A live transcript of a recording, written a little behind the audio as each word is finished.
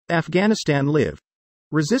Afghanistan live.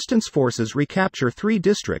 Resistance forces recapture 3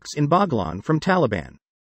 districts in Baghlan from Taliban.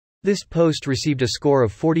 This post received a score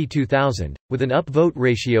of 42,000, with an upvote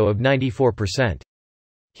ratio of 94%.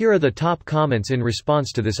 Here are the top comments in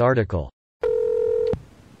response to this article.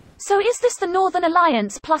 So is this the Northern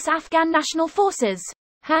Alliance plus Afghan National Forces?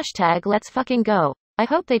 Hashtag let's fucking go. I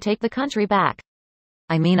hope they take the country back.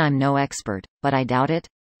 I mean, I'm no expert, but I doubt it.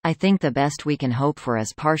 I think the best we can hope for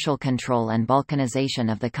is partial control and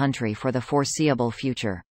balkanization of the country for the foreseeable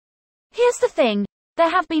future. Here's the thing. There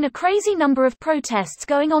have been a crazy number of protests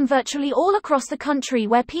going on virtually all across the country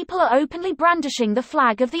where people are openly brandishing the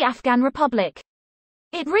flag of the Afghan Republic.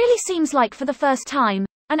 It really seems like for the first time,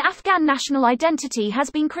 an Afghan national identity has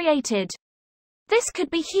been created. This could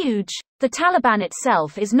be huge. The Taliban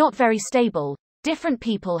itself is not very stable. Different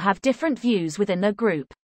people have different views within their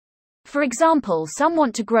group. For example, some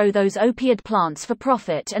want to grow those opioid plants for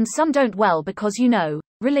profit and some don't, well, because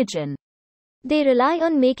religion. They rely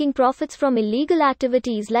on making profits from illegal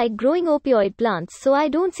activities like growing opioid plants, so I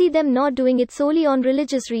don't see them not doing it solely on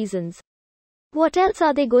religious reasons. What else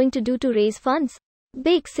are they going to do to raise funds?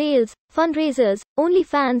 Bake sales, fundraisers,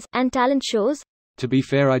 OnlyFans, and talent shows? To be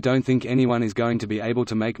fair, I don't think anyone is going to be able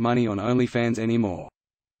to make money on OnlyFans anymore.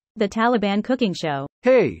 The Taliban cooking show.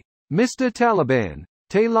 Hey, Mr. Taliban,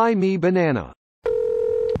 Talai me banana.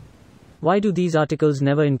 Why do these articles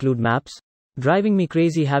never include maps? Driving me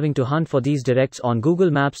crazy having to hunt for these directs on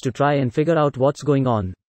Google Maps to try and figure out what's going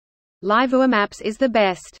on. Livewire Maps is the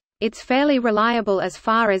best. It's fairly reliable as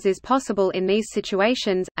far as is possible in these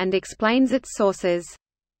situations, and explains its sources.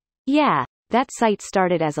 Yeah, that site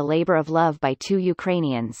started as a labor of love by 2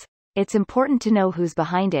 Ukrainians. It's important to know who's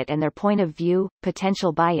behind it and their point of view,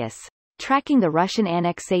 potential bias, tracking the Russian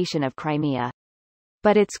annexation of Crimea.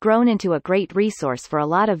 But it's grown into a great resource for a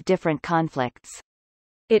lot of different conflicts.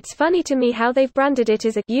 It's funny to me how they've branded it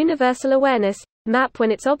as a universal awareness map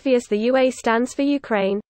when it's obvious the UA stands for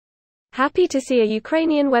Ukraine. Happy to see a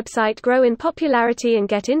Ukrainian website grow in popularity and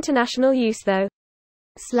get international use though.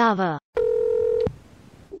 Slava.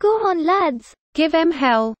 Go on, lads. Give 'em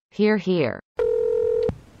hell. Hear, hear.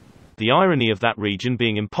 The irony of that region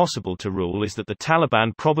being impossible to rule is that the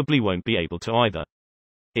Taliban probably won't be able to either.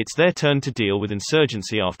 It's their turn to deal with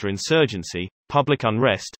insurgency after insurgency, public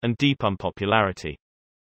unrest, and deep unpopularity.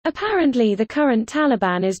 Apparently the current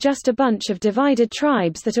Taliban is just a bunch of divided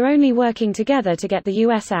tribes that are only working together to get the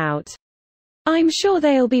US out. I'm sure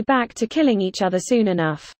they'll be back to killing each other soon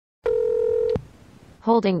enough.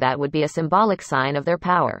 Holding that would be a symbolic sign of their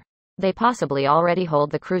power. They possibly already hold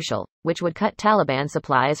the crucial, which would cut Taliban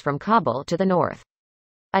supplies from Kabul to the north.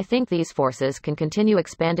 I think these forces can continue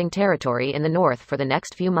expanding territory in the north for the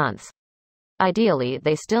next few months. Ideally,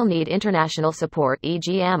 they still need international support,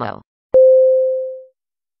 e.g. ammo.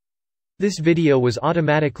 This video was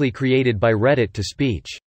automatically created by Reddit to speech.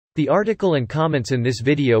 The article and comments in this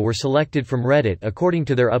video were selected from Reddit according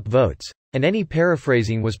to their upvotes, and any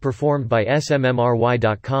paraphrasing was performed by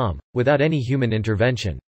smmry.com, without any human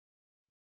intervention.